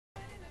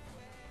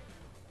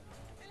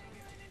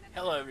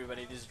Hello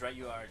everybody, this is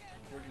Ryu Art.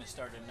 We're going to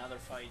start another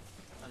fight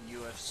on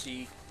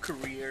UFC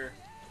career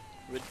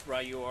with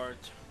Ryu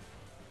Art.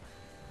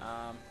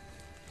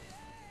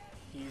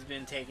 He's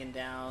been taken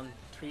down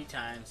 3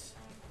 times.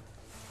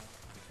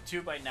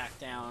 2 by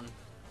knockdown.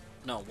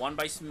 No, 1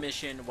 by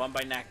submission, 1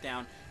 by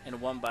knockdown,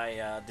 and 1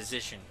 by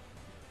decision.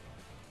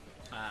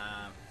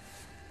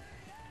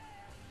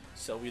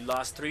 So we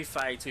lost 3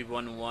 fights, we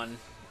won 1.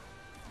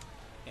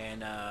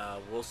 And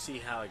we'll see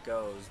how it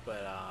goes,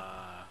 but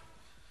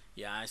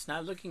yeah, it's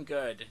not looking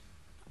good.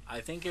 I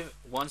think if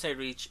once I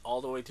reach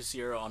all the way to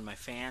 0 on my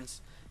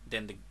fans,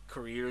 then the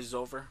career is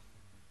over.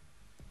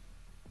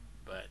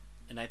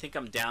 And I think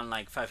I'm down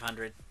like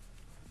 500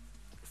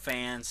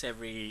 fans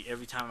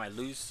every time I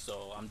lose,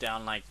 so I'm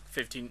down like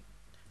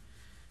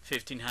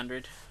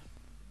 1500,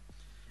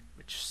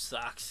 which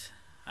sucks.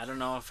 I don't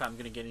know if I'm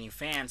gonna get any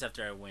fans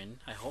after I win.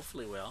 I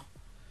hopefully will.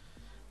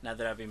 Now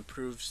that I've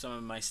improved some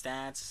of my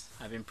stats,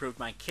 I've improved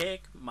my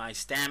kick, my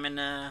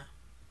stamina,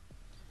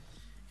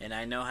 and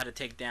I know how to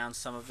take down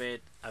some of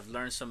it. I've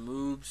learned some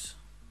moves.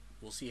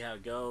 We'll see how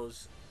it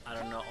goes. I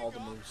don't know all the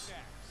moves.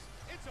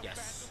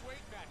 Yes.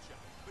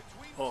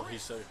 Oh,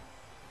 he's so.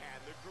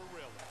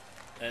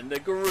 And the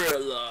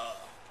gorilla.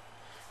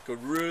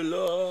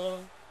 Gorilla.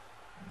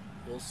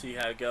 We'll see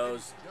how it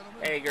goes.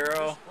 Hey,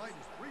 girl.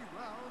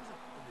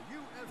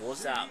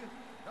 What's up?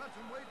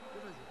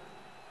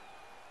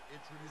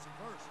 Introducing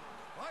first,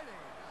 fighting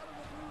out of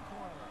the blue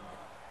corner.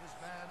 This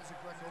man is a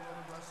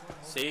Greco-Roman wrestler.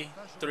 See?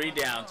 3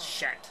 down.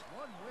 Shit.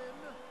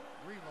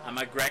 I'm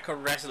a Greco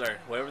wrestler,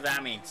 whatever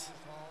that means.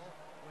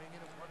 Weighing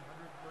in at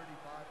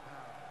 135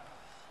 pounds.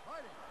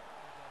 Fighting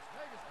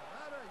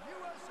out of Las Vegas, Nevada,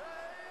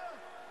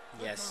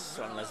 USA. Yes,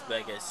 from Las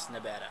Vegas,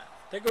 Nevada.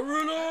 The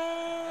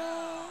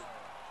gorilla.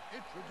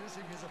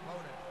 Introducing his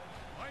opponent,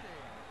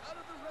 fighting out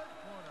of the red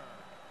corner.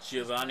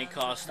 Giovanni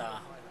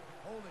Costa.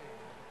 Holding a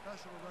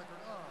professional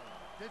record of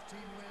 15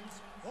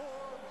 wins, 4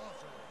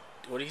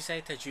 losses. What did he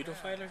say? The judo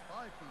fighter?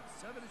 5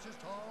 feet 7 inches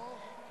tall.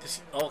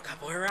 Oh,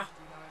 capoeira? Fighting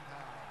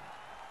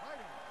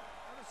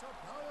out of Sao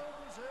Paulo,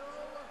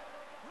 Brazil,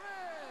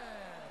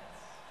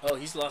 Prince.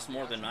 Oh, he's lost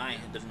more than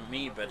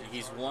me, but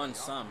he's won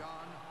some.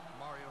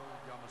 Mario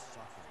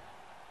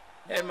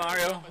Yamasaki. Hey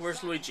Mario,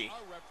 where's Luigi?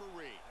 Here we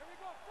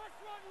go. First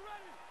round, you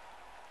ready?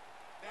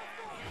 And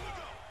here we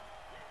go.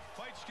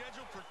 Fight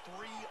scheduled for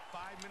 3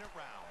 5-minute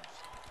rounds.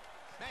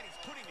 Man, he's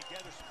putting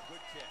together some good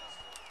kicks.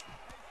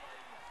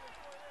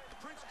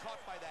 Prince caught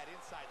by that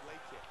inside leg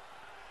kick.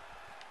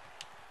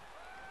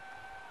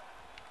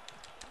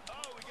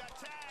 Oh, we got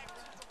tagged.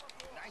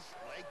 Nice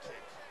leg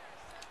kick.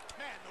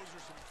 Man, those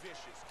are some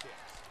vicious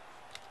kicks.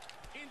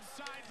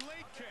 Inside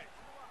leg kick.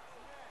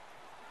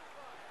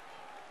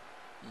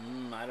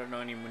 I don't know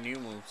any new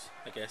moves,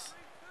 I guess.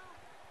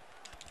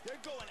 They're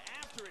going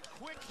after it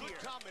quick here.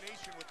 Good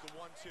combination with the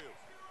 1-2.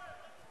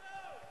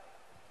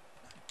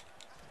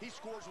 He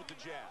scores with the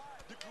jab.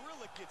 The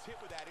gorilla gets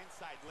hit with that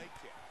inside leg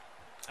kick.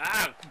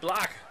 Ah,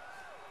 block.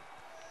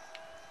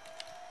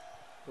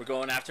 We're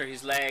going after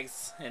his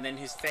legs and then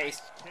his face.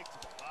 Kick to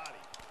the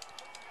body.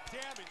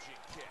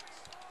 Damaging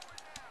kicks.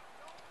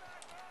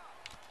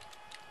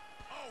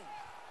 Oh.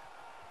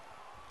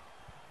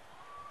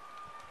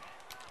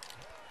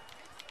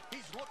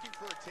 He's looking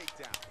for a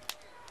takedown.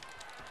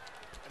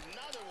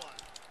 Another one.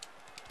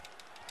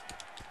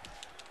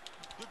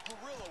 The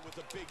gorilla with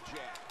a big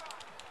jab.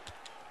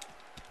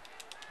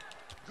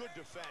 Good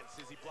defense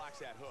as he blocks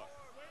that hook.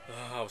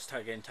 Oh, I was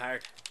getting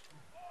tired.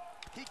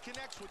 He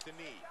connects with the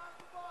knee.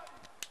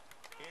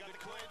 Into the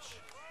clinch.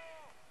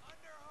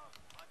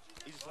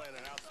 He's playing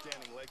an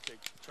outstanding leg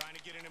kick. Trying to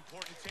get an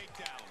important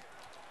takedown.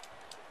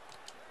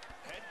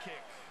 Head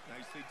kick.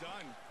 Nicely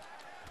done.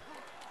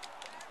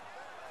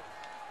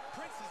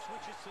 Prince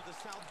switches to the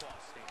southpaw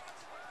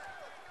stance.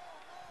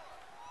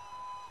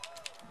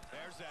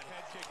 There's that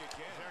head kick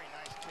again. Very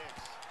nice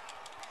kicks.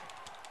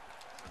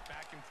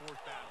 Back and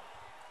forth battle.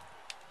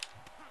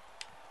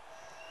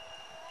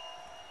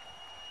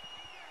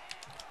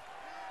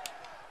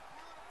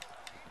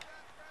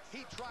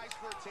 He tries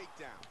for a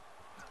takedown.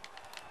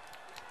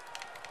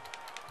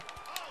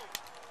 Oh!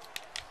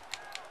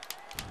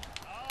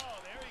 Oh,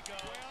 there he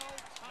goes. Well,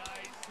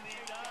 nicely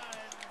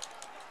done.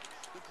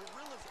 The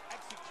gorilla's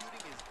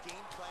executing his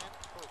game plan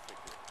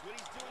perfectly. What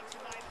he's doing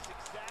tonight is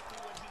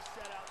exactly what he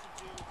set out to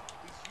do.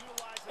 He's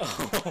utilizing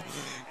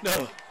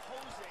and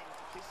imposing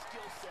his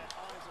skill set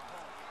on his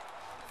opponent.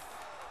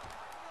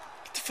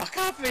 Get the fuck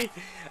off me!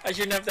 I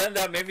shouldn't have done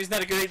that. Maybe it's not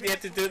a good idea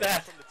to do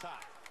that. From the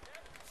top.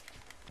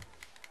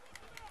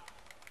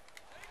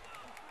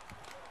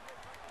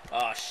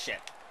 Oh shit.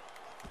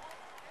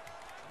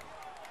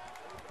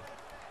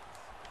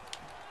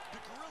 The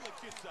gorilla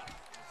gets up.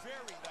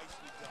 Very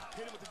nicely done.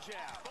 Hit him with the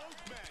jab. Both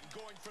men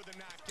going for the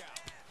knockout.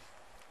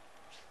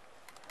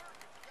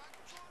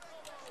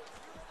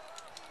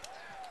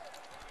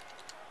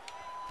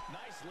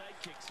 Nice leg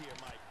kicks here,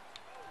 Mike.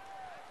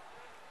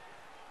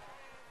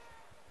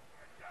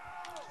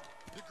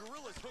 The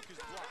gorilla's hook is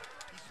blocked.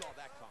 He saw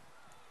that coming.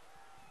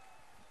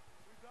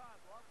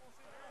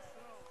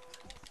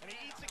 And he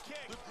eats a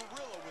kick. The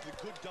gorilla with a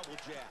good Good double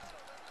jab.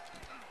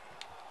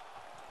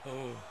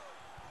 Oh.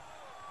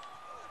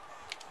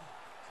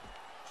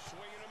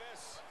 Swing and a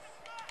miss.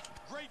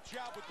 Great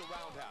job with the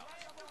roundhouse.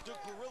 The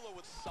Gorilla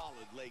with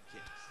solid leg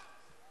kicks.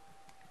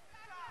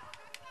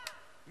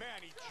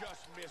 Man, he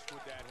just missed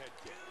with that head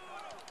kick.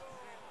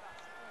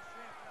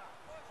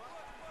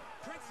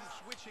 Prince is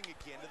switching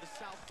again to the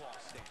southpaw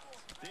stance.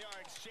 They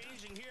are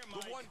exchanging here,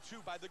 Mike. The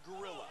 1-2 by the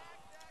Gorilla.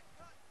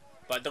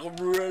 By the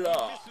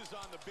Gorilla. Misses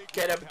on the big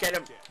Get him, get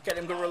him, kick. get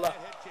him, Gorilla. That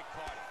head kick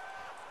caught him.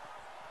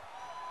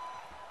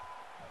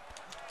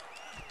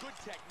 Good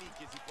technique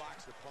as he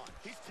blocks the punch.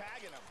 He's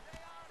tagging him.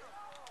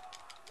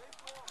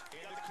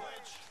 In the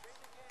clinch.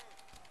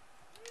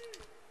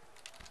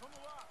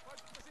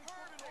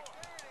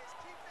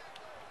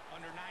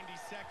 Under 90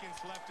 seconds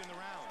left in the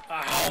round.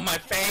 Oh, my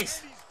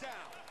face. And he's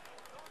down.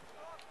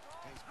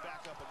 And he's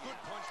back up again. Good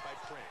punch by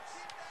Prince.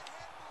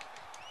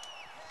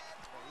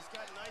 Well, he's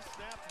got a nice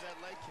snap to that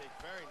leg kick.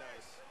 Very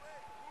nice.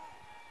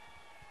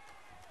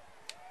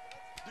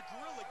 The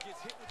Gorilla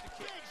gets hit with the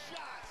kick. Big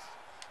shots.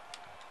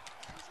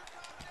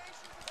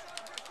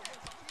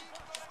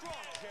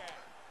 Strong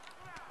jab.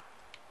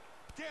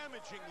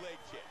 Damaging leg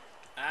kick.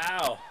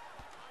 Ow.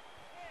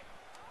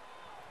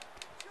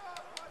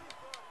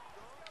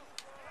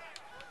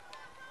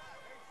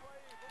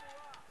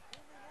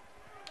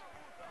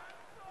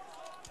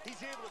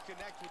 He's able to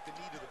connect with the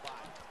knee to the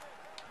body.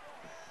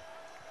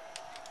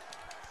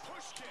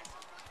 Push kick.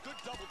 Good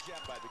double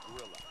jab by the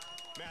Gorilla.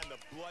 Man, the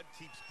blood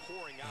keeps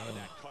pouring out of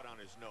that cut on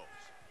his nose.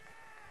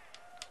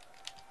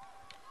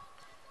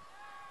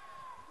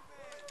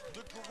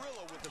 The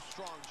Gorilla with a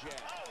strong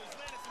jab. Oh, he's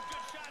landed some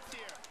good shots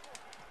here.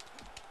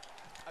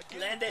 Again,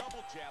 Land it.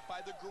 double jab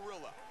by the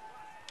Gorilla.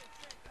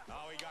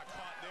 Oh, he got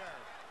caught there.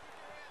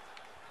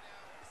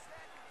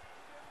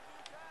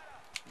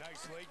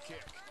 Nice leg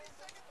kick.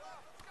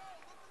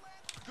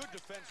 Good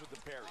defense with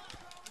the parry.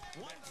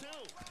 1-2.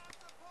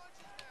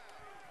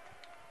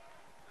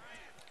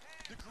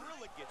 The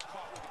Gorilla gets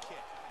caught with a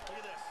kick. Look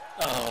at this.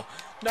 Oh,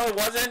 no, it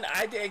wasn't.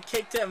 I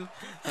kicked him.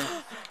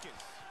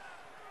 Seconds.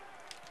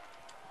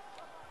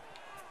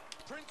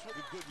 Prince with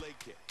a good leg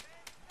kick.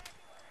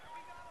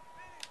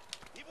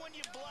 Even when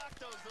you block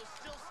those, they'll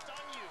still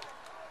stun you.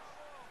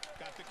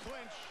 Got the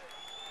clinch.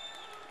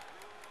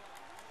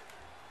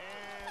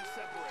 And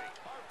separate.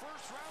 Our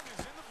first round is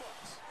in the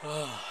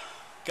books.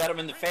 Got him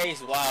in the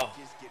face. Wow.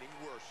 Is getting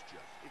worse, Joe.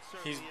 It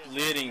certainly He's is.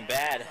 bleeding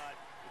bad.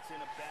 It's in a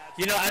bad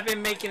You know, I've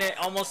been making it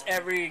almost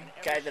every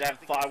guy that I've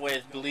fought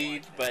with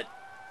bleed, but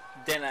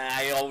then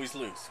I always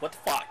lose. What the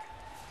fuck?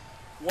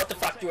 What the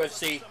fuck,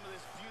 UFC? Some of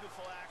this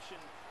beautiful action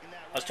in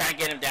that I was trying to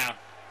get him down.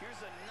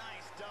 Here's a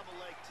nice double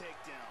leg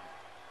takedown.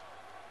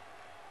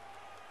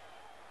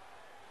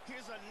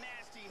 Here's a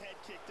nasty head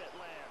kick that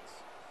lands.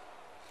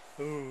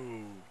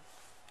 Ooh.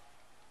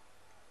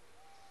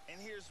 And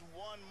here's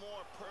one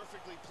more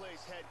perfectly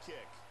placed head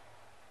kick.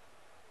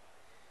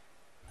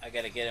 I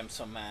gotta get him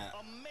some,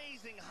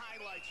 Amazing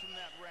highlights from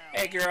that round.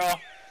 Hey, girl.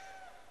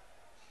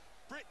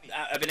 Brittany.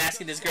 I've been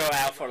asking this girl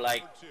out for,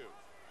 like,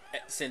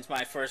 since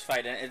my first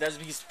fight, and it does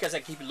because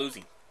I keep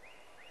losing.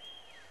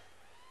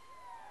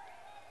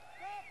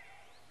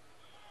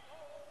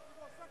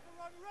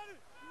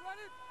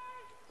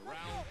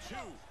 Round 2.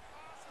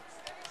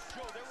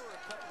 Joe, there were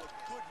a couple of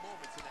good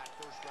moments in that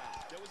first round.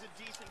 That was a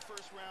decent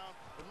first round.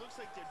 It looks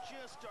like they're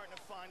just starting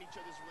to find each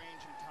other's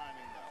range and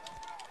timing,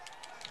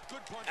 though.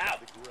 Good punch Ow.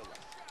 by the Gorilla.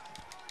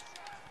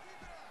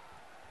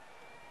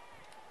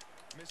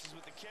 Misses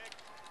with the kick.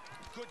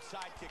 Good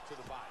side kick to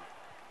the body.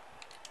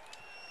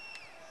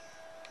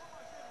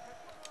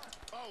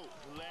 Oh,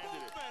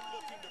 landed it. Men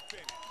looking to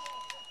finish.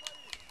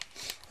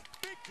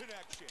 Big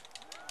connection.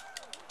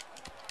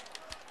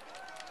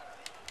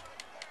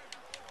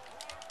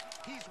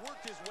 He's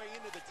worked his way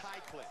into the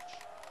tie clinch.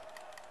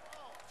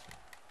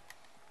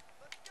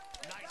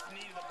 Nice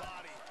knee to the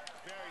body.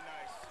 Very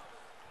nice.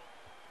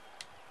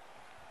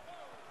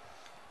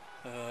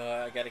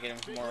 I gotta get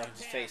him more on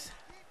his face.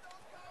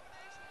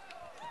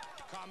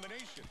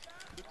 Combination.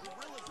 The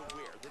Gorilla's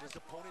aware that his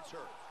opponent's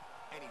hurt,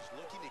 and he's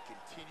looking to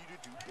continue to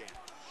do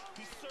damage.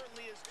 He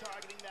certainly is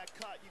targeting that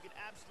cut. You can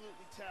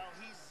absolutely tell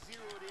he's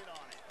zeroed in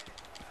on it.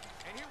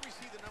 And here we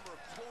see the number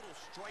of total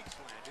strikes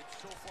landed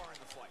so far in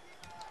the fight.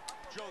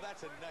 Joe,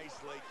 that's a nice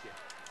leg kick.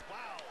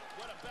 Wow,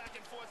 what a back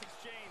and forth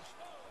exchange.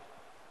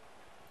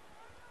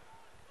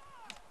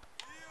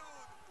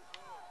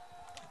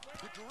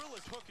 The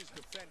Gorilla's hook is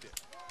defended.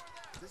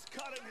 This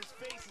cut in his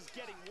face is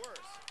getting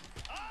worse.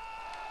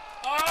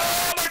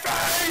 Oh, my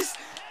face!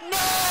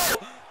 No!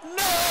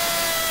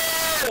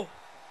 No!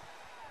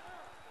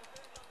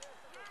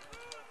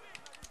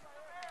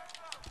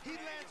 He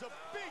lands a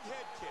big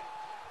head kick.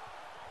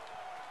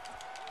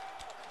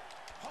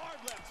 Hard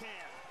left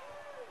hand.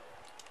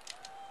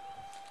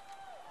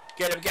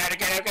 Get him, get him,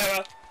 get him, get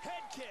him!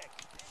 Head kick.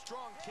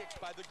 Strong kick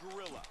by the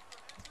Gorilla.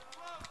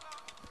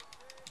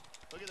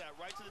 Look at that,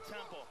 right to the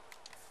temple.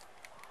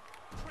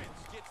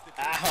 Prince gets the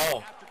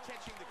Ow. after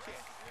catching the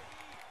kick.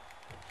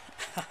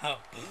 Ow.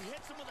 He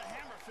hits him with a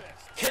hammer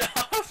fist. Get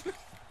off!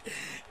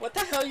 What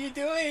the hell are you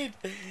doing?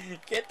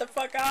 Get the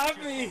fuck off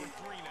me! Over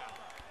 3 now.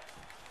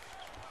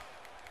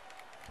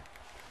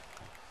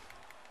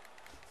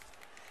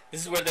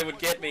 This is where they would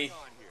get me.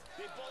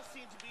 They both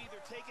seem to be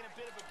either taking a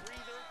bit of a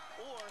breather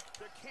or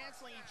they're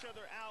canceling each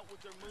other out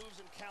with their moves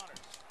and counters.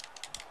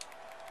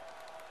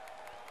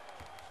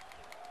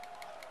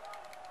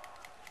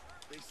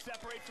 They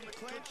separate from the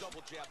clinch. Good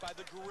double jab by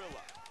the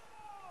gorilla.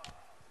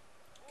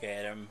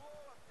 Get him.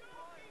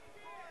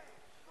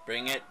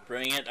 Bring it,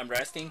 I'm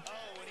resting. Oh,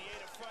 and he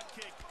ate a front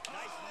kick.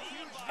 Nice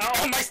knee by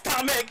Oh, my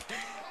stomach!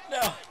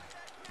 No!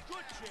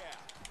 Good jab.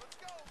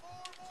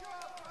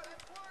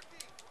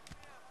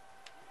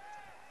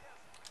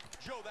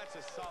 Joe, that's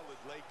a solid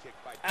leg kick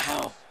by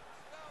Ow!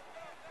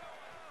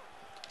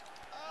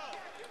 Oh.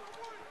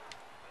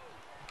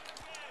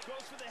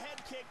 Goes for the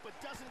head kick, but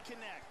doesn't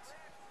connect.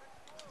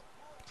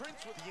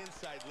 Prince with the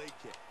inside leg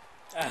kick.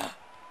 Ah.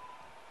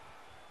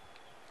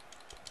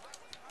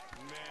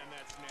 Man,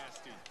 that's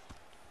nasty.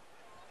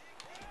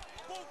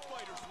 Both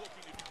fighters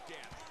looking to do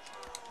damage.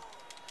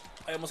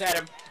 I almost had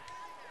him.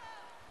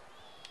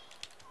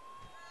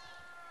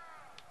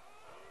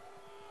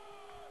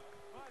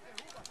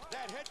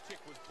 That head kick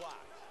was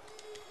blocked.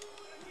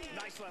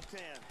 Nice left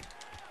hand.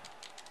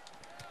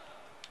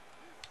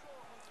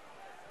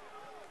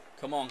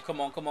 Come on.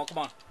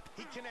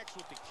 He connects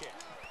with the kick.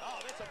 Oh,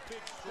 that's a big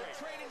They're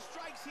straight. trading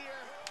strikes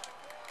here.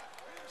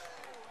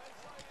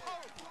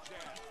 Powerful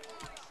jab.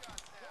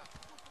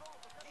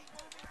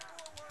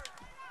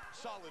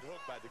 Solid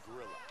hook by the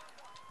gorilla.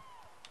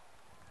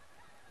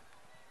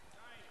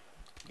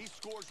 He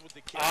scores with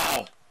the kick.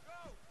 Ow!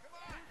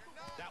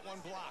 That one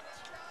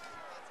blocked.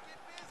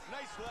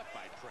 Nice left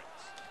by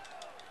Prince.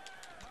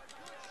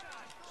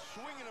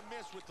 Swing and a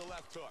miss with the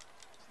left hook.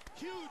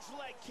 Huge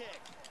leg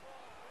kick.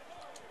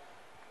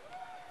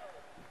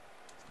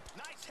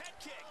 Nice head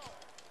kick.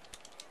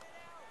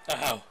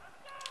 Ow!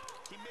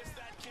 He missed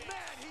that kick.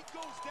 Man, he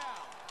goes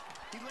down.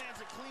 He lands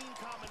a clean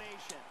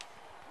combination.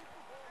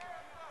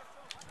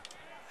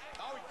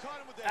 Oh, he caught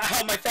him with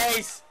that. Ow, my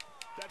face!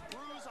 That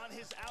bruise on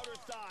his outer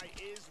thigh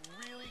is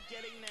really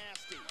getting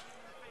nasty.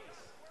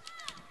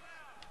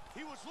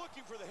 He was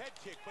looking for the head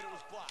kick, but it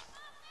was blocked.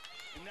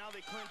 And now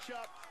they clinch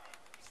up.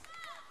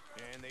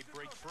 And they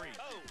break free.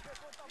 Oh,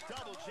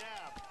 double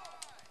jab.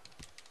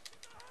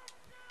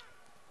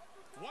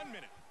 1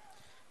 minute.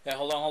 Yeah,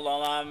 hold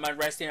on. I'm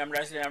resting.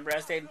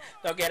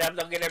 Don't get him.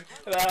 He's doing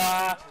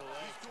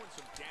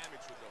some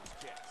damage with those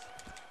kicks.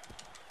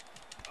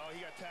 Oh,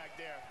 he got tagged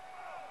there.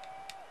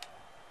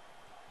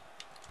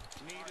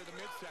 Knee to the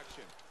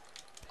midsection.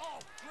 Oh,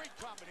 great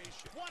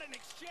combination. What an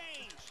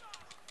exchange.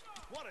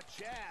 What a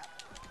jab.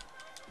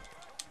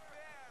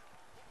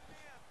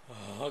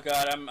 Oh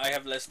god, I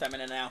have less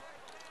stamina now.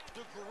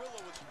 The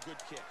gorilla with some good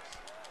kicks.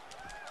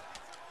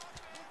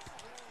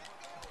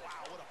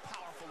 Wow, what a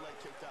powerful leg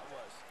kick that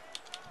was.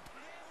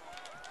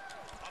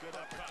 Good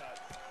uppercut.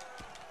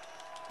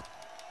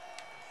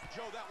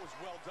 Joe, that was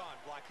well done,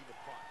 blocking the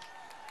punch.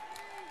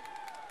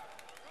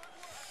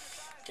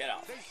 Get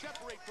off. They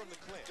separate from the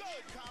clinch.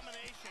 Good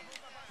combination.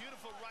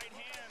 Beautiful right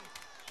hand.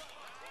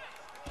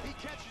 He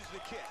catches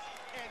the kick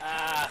and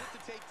with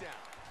the takedown.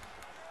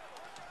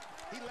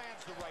 He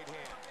lands the right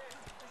hand.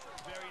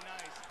 Very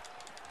nice.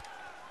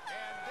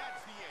 And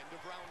that's the end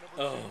of round number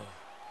 2. Oh.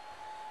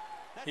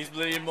 He's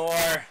bleeding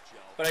more,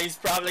 but he's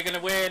probably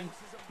gonna win.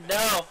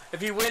 No,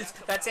 if he wins,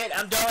 that's it.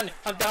 I'm done.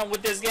 I'm done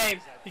with this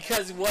game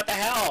because what the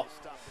hell?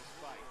 Stop this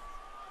fight.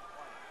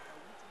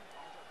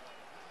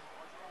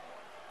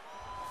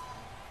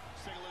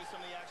 Let's take a look at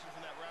some of the action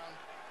from that round.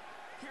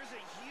 Here's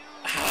a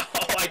huge.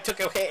 Oh, I took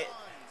a hit.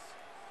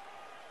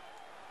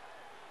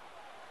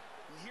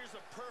 And here's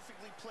a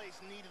perfectly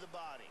placed knee to the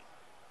body.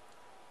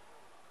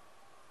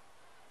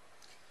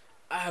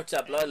 Ouch,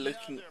 that blood And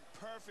looking. another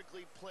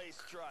perfectly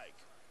placed strike.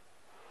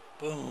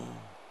 Boom.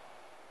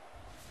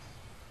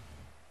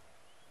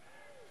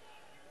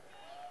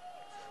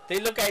 They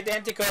look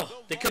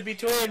identical. They could be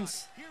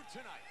twins. Here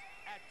tonight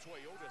at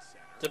Toyota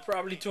Center. They're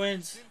probably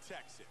twins. In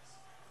Texas.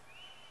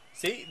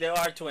 See, they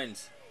are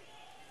twins.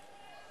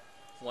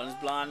 One is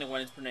blonde and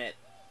one is brunette.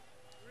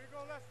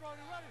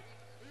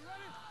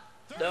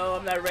 No,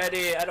 I'm not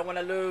ready. I don't want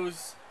to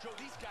lose. Joe,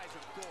 these guys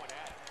are going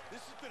at it.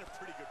 This has been a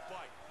pretty good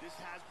fight. This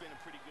has been a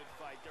pretty good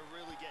fight. They're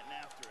really getting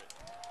after it.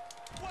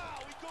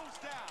 Wow, he goes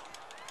down.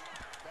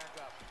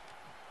 Back up.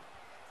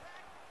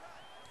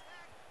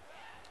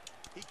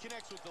 He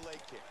connects with the leg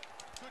kick.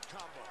 Good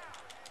combo.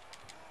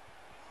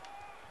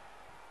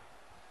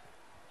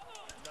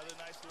 Another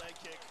nice leg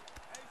kick.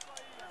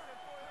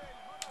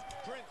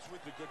 Prince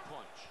with the good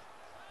punch.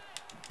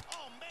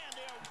 Oh man,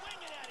 they are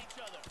winging at each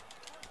other.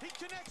 He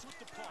connects with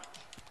the punch.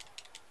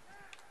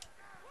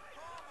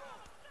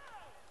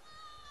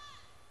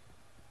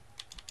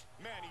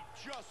 Man, he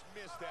just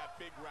missed that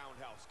big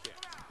roundhouse kick.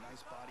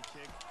 Nice body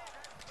kick.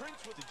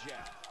 Prince with the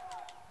jab.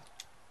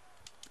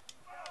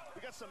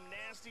 We got some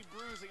nasty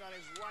bruising on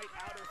his right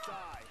outer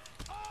thigh.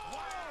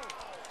 Wow!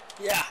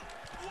 Yeah.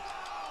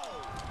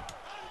 Wow!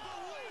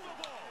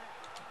 Unbelievable!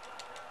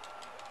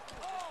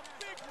 Oh,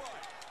 big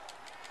right.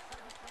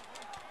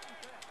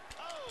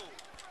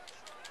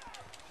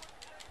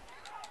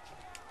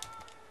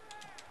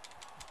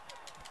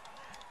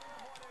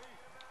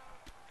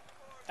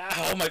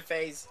 Ow, my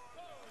face.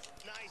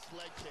 Nice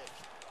leg kick.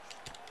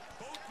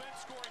 Both men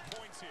scoring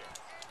points here.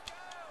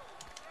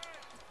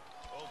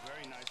 Oh,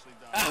 very nicely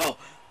done. Ow,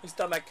 my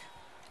stomach.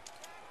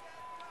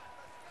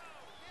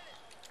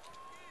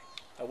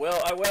 I will.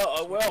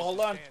 Hold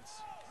on.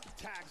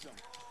 Tags him.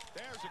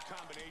 There's a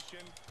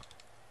combination.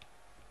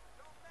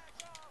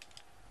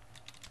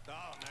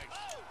 Oh,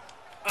 nice.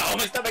 Oh,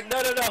 my stomach.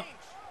 No.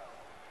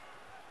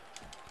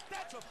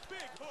 That's a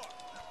big hook.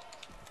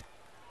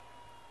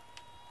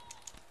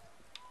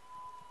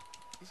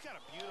 He's got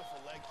a beautiful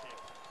leg kick.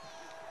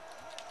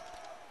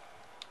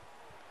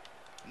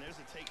 And there's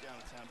a takedown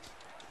attempt.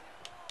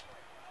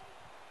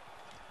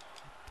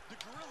 The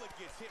Gorilla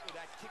gets hit with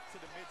that kick to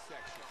the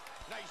midsection.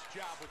 Nice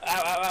job with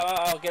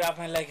Ow. Get off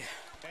my leg.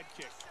 head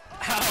kick.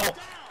 Ow.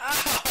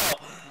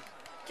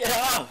 Get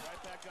off.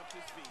 Right back up to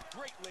his feet.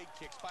 Great leg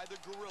kicks by the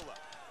Gorilla.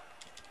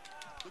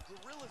 The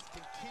Gorilla's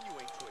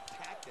continuing to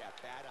attack that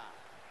bad eye.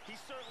 He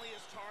certainly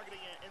is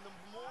targeting it, and the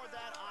more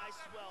that eye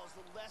swells,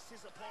 the less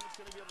his opponent's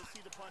going to be able to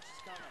see the punches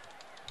coming.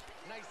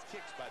 Nice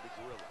kicks by the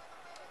Gorilla.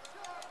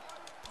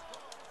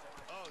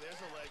 Oh, there's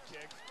a leg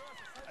kick.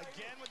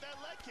 Again with that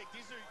leg kick.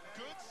 These are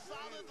good,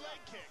 solid leg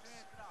kicks.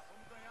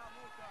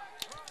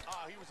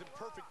 He was in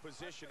perfect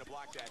position to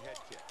block that head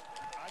kick.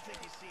 I think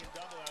he's seeing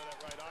double out of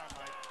that right arm,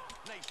 Mike.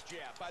 Nice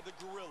jab by the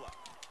Gorilla.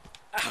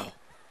 Ow.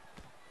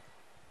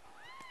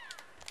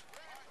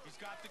 He's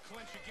got the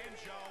clinch again,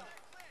 Joe.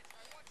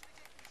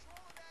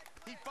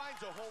 He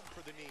finds a home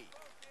for the knee.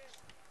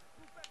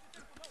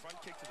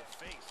 Front kick to the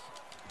face.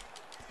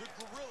 The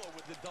Gorilla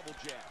with the double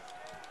jab.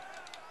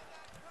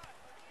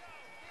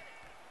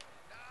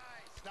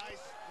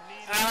 Nice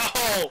knee.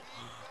 Ow.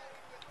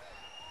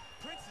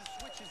 Prince's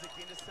switches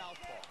again to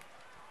southpaw.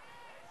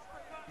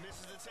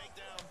 Misses the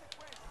takedown.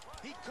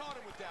 He caught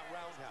him with that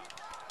roundhouse.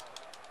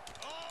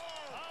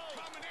 Oh,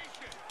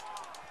 combination.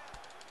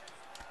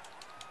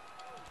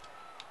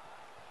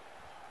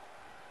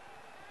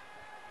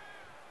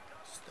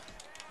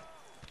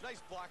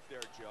 Nice block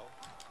there, Joe.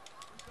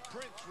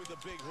 Prince with a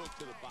big hook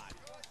to the body.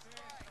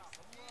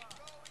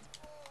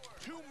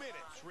 2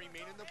 minutes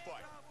remain in the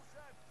fight.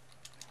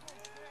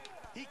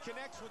 He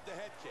connects with the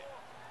head kick.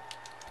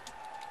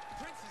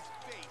 Prince's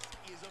face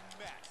is a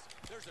mess.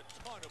 There's a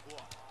ton of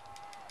blood.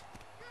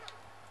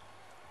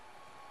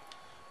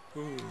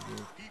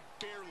 He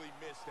barely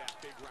missed that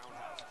big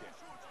roundhouse kick.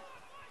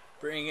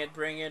 Bring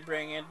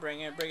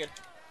it.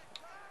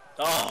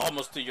 Oh,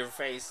 almost to your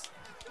face.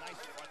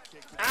 Nice front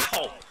kick.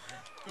 Ow.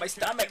 My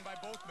stomach. By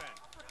both men.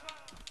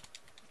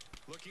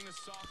 Looking to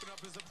soften up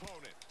his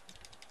opponent.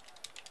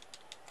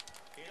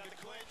 He got the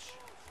clinch.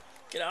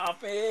 Get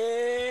off me.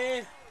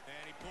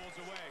 And he pulls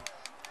away.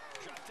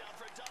 Drops down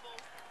for a double.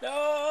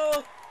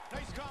 No.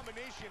 Nice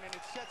combination, and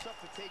it sets up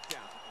the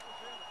takedown.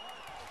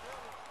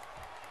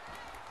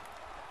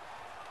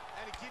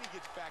 And again, he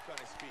gets back on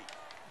his feet.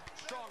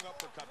 Strong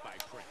uppercut by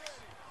Prince.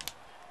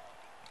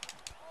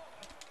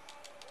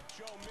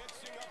 Joe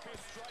mixing up his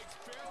strikes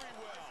very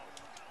well.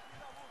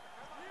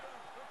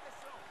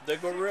 The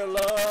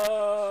Gorilla.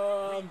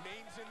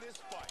 Remains in this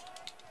fight.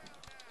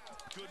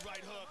 Good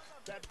right hook.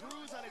 That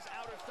bruise on his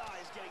outer thigh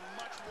is getting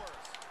much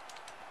worse.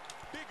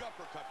 Big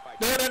uppercut by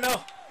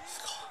No.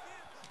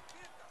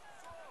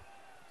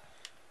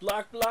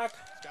 Block.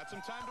 He's got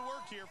some time to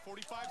work here.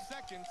 45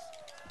 seconds.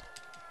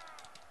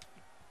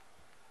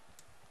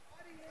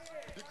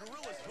 The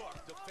Gorilla's hook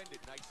defended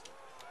nicely.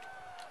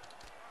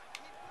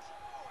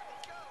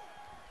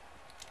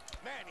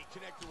 Man, he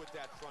connected with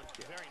that front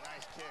kick. Very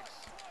nice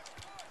kicks.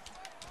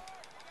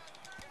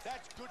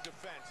 That's good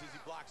defense as he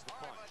blocks the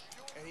punch.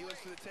 And he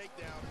looks for the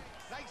takedown.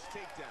 Nice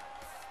takedown.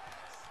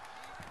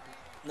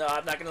 No,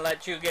 I'm not gonna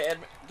let you get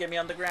me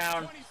on the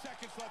ground. 20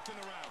 seconds left in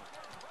the round.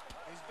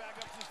 He's back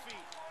up to his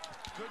feet.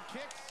 Good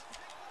kicks.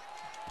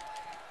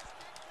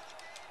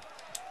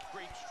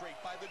 Great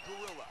straight by the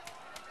Gorilla.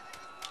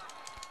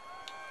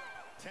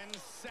 10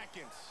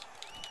 seconds.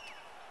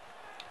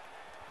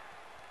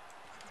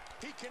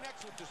 He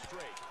connects with the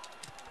straight.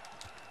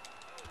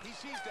 He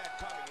sees that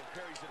coming and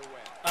parries it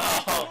away.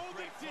 Oh. Go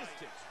the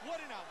distance. What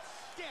an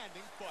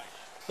outstanding fight.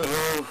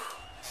 Ooh.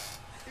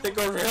 The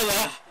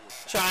Gorilla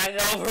trying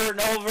over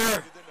and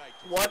over.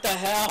 What the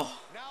hell?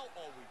 Now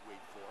all we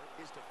wait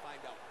for is to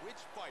find out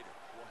which fighter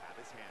will have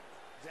his hand.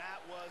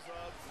 That was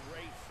a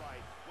great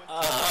fight. When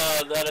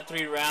The other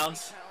 3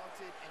 rounds.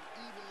 talented and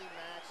evenly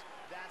matched,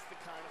 that's the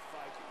kind of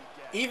fight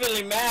that you get.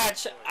 Evenly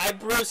matched. I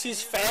bruised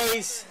his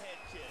face. Head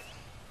kick.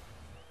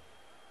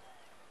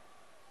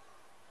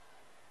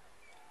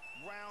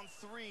 Round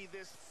 3,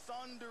 this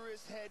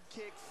thunderous head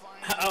kick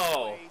finds its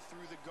way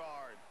through the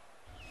guard.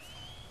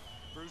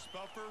 Bruce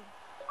Buffer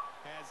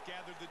has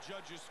gathered the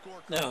judges'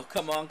 scorecard. No,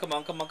 come on. Let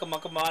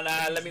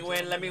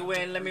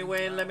me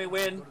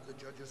win. Go to the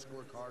judges'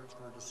 scorecards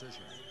for a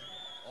decision.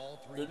 All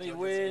 3 Let me judges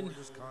win. scored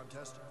this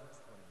contest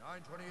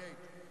 29-28.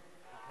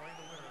 Declaring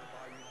the winner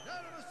by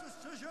unanimous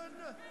decision,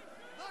 the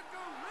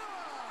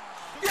Gorilla!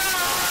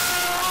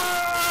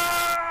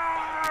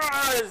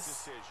 Yes!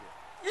 Decision.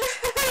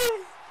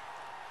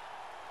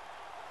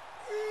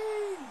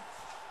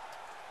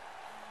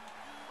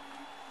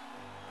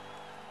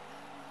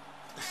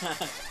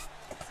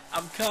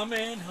 I'm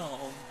coming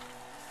home.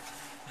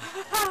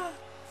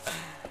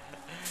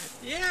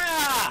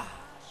 Yeah!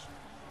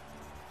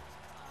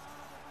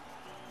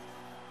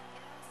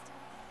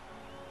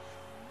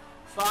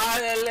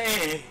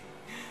 Finally!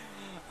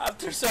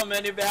 After so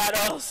many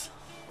battles.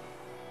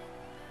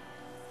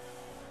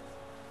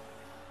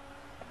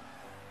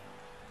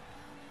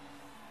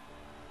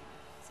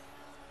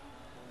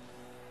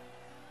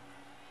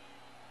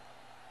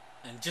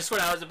 And just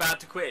when I was about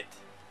to quit,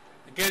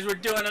 I guess we're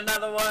doing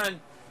another one.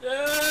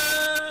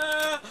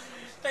 Yeah!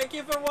 Thank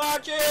you for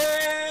watching!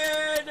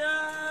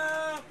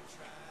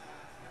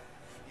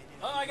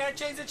 Oh, I gotta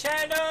change the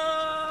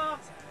channel!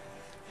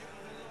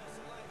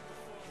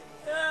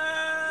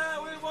 Yeah!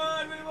 We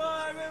won! We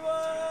won! We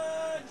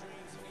won!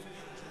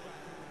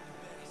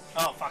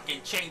 Oh,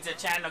 fucking change the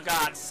channel,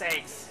 God's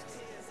sakes!